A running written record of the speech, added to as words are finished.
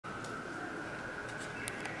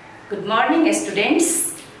Good morning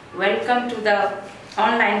students. Welcome to the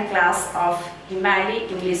online class of Himali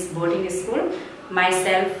English Boarding School.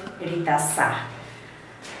 Myself Rita.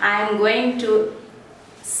 I am going to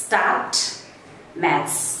start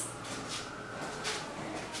maths.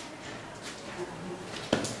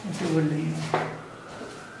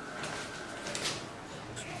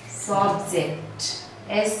 Subject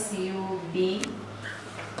S-U-B-J-E-C-T.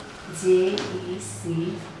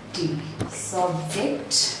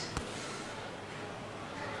 Subject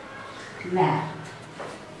math.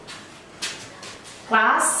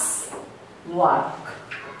 Class work.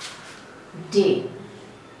 Day.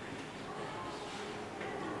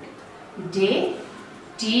 Day.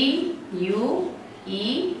 T-U-E-S-D-A-Y.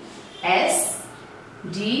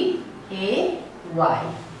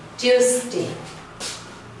 Tuesday.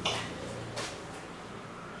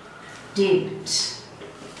 Date.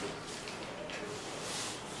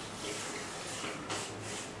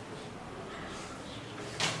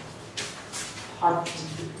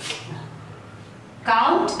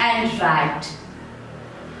 Count and write.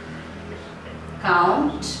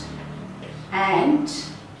 Count and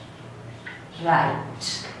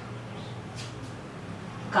write.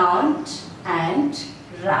 Count and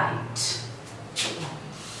write.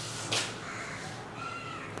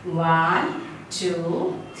 1,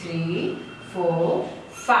 2, 3, 4,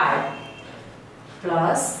 5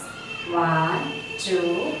 plus 1,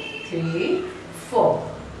 2, 3, 4.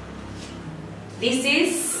 This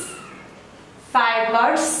is 5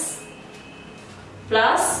 words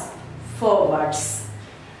plus 4 words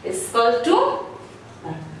is equal to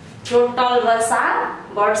total words are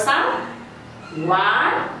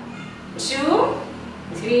 1, 2,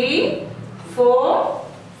 3, 4,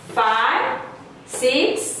 5,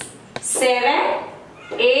 6, 7,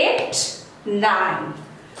 8, 9.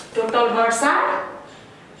 Total words are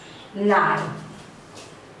 9.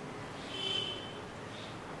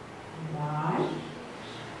 1,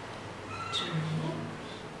 2, 3.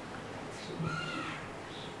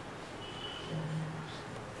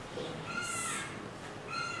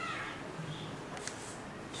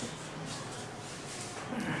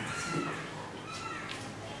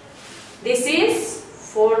 This is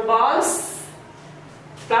 4 balls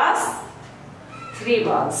plus 3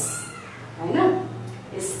 balls. I know.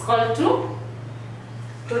 Is equal to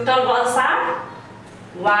total balls are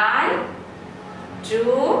 1,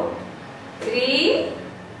 2, 3,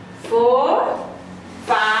 4,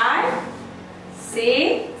 5,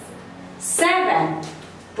 6, 7.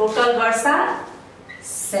 Total balls are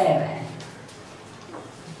 7.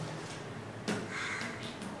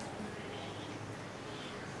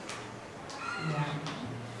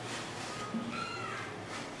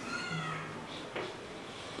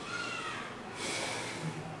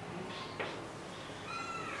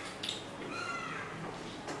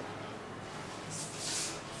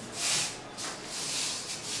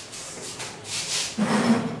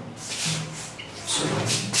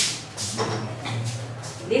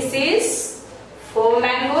 This is 4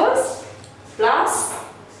 mangoes plus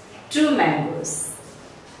 2 mangoes.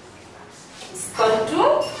 It's equal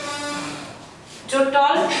to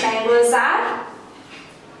total mangoes are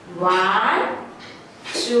 1,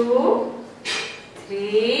 2,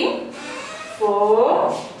 3,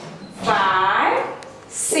 4, 5,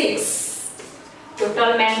 6.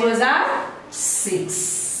 Total mangoes are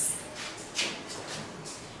 6.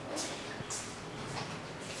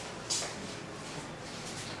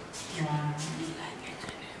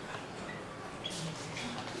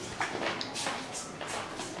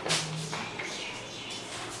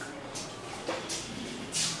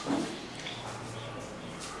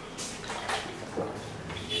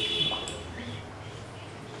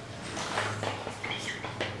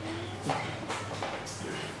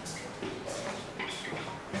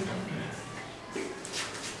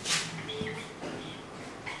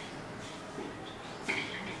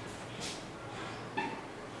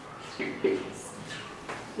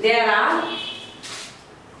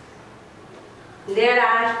 There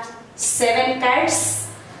are 7 cats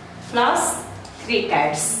plus 3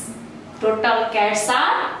 cats. Total cats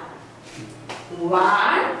are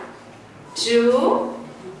 1, 2,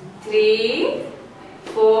 3,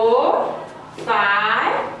 4,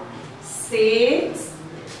 5, 6,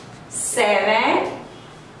 7,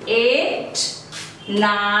 8,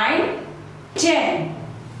 9, 10.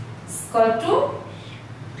 It's equal to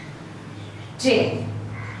 10.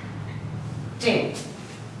 10.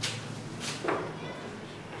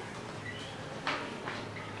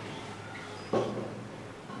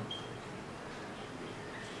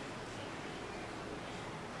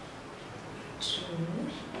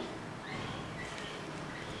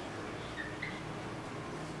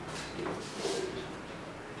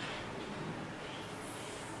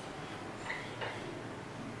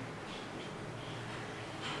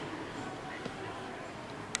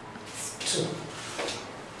 2.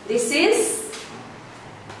 This is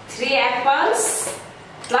 3 apples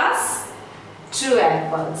plus 2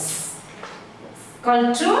 apples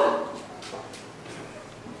equal to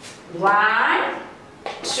 1,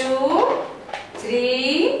 2,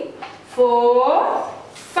 3, 4,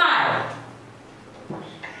 5.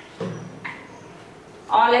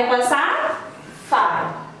 All apples are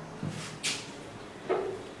 5.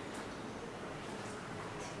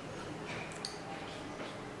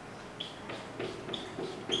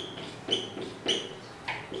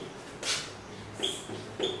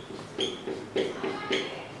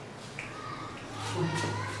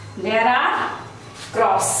 There are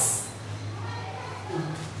cross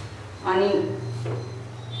on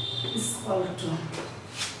is equal to.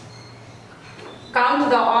 Count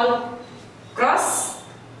the all cross.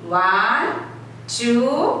 1,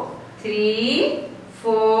 2, 3,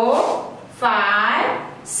 4,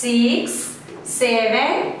 5, 6,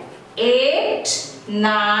 7, 8,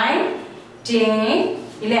 9, 10,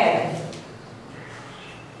 11.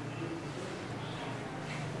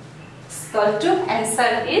 Equal to,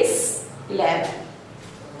 answer is 11.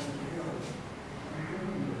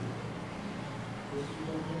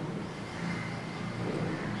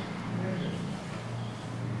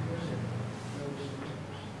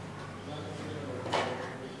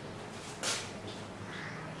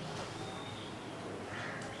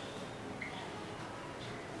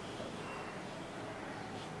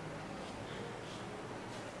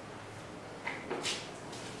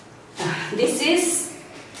 This is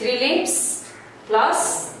 3 leaves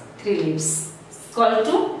plus 3 leaves equal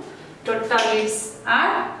to, total leaves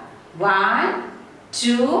are 1,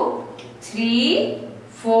 2, 3,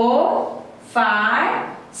 4,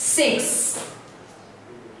 5, 6.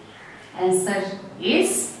 Answer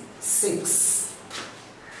is 6.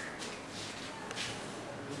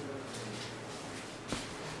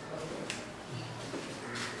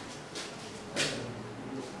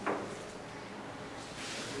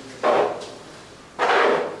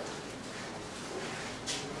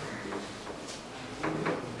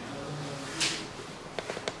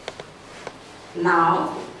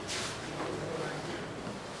 Now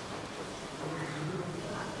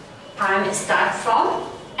I will start from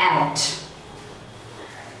add.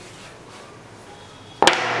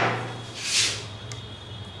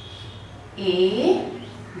 A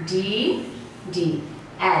D D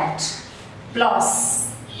add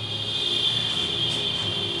plus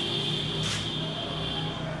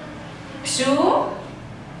 2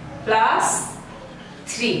 plus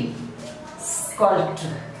 3 equal to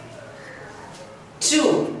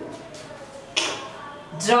 2.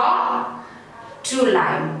 Draw 2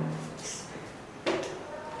 lines.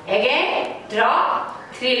 Again draw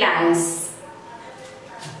 3 lines.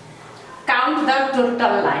 Count the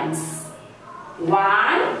total lines.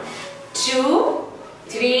 1, 2,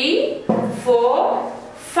 3, 4,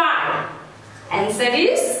 5. Answer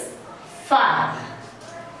is 5.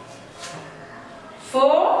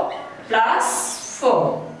 4 plus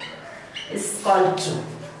 4 is equal to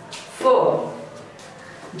 4.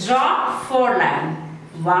 Draw 4 lines.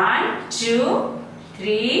 1, 2,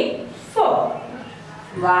 3, 4.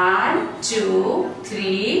 1, 2,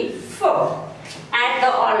 3, 4. Add the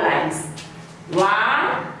all lines.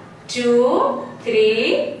 1, 2,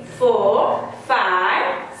 3, 4,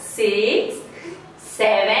 5, 6,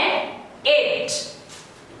 7, 8.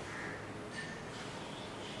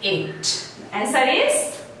 8. Answer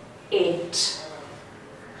is 8.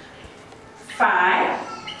 5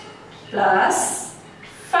 plus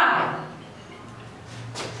 5.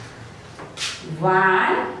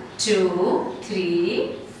 1, 2,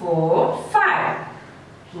 3, 4, 5.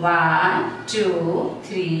 1, 2,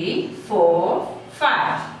 3, 4,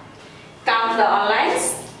 5. Count the all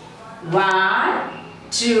lines. 1,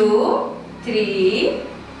 2, 3,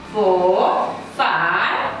 4,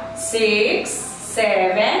 5, 6,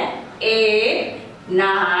 7, 8,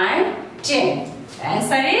 9, 10.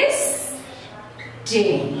 Answer is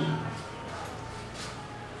 10.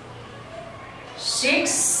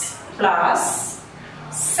 6 plus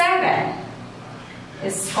 7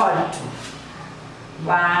 is equal to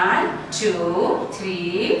 1, 2,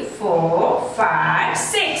 3, 4, 5,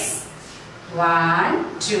 6.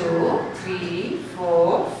 1, 2, 3,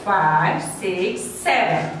 4, 5, 6,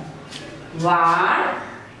 7. 1,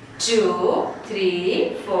 2,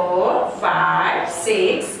 3, 4, 5,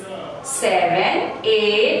 6, 7,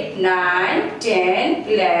 8, 9, 10,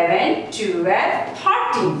 11, 12,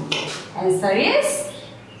 13. Answer is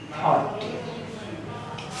 13.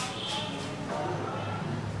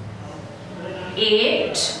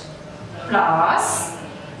 8 plus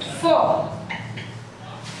 4.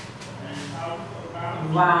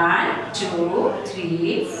 1, 2,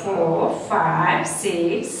 3, 4, 5,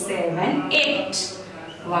 6, 7, 8.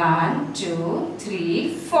 1, 2,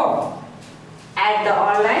 3, 4. Add the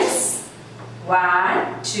all lines.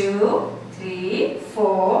 1, 2, 3,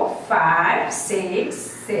 4, 5, 6,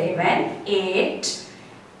 7, 8,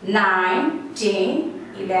 9, 10,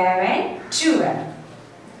 11, 12.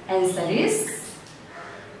 Answer is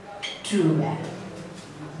 12.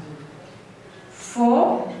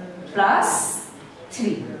 4 plus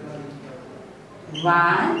 3.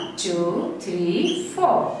 1, 2, 3,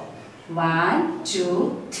 4. 1,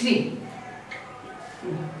 2, 3.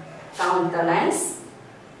 Count the lines.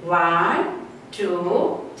 1,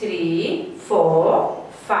 2, 3, 4,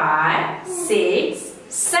 5, 6,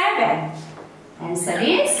 7. Answer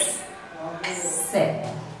is 7.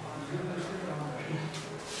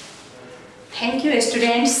 Thank you,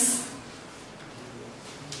 students.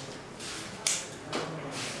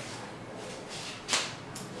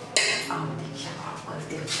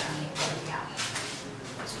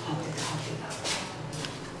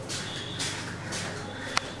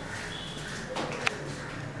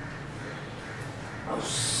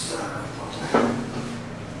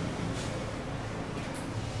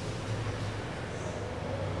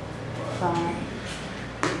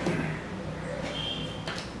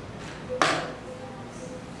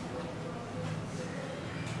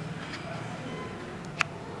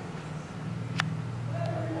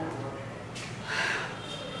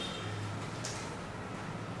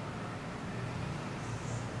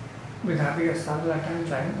 विधार्थी का साथ बैठना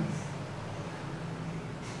चाहिए ना।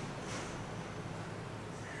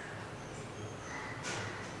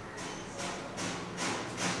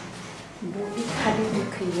 Body खाली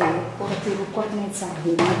दिख रही है, और रुकत नहीं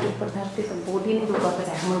चाहिए। ऊपर धरते तो बॉडी नहीं रुकत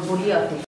चाहिए, हमारे बॉडी आते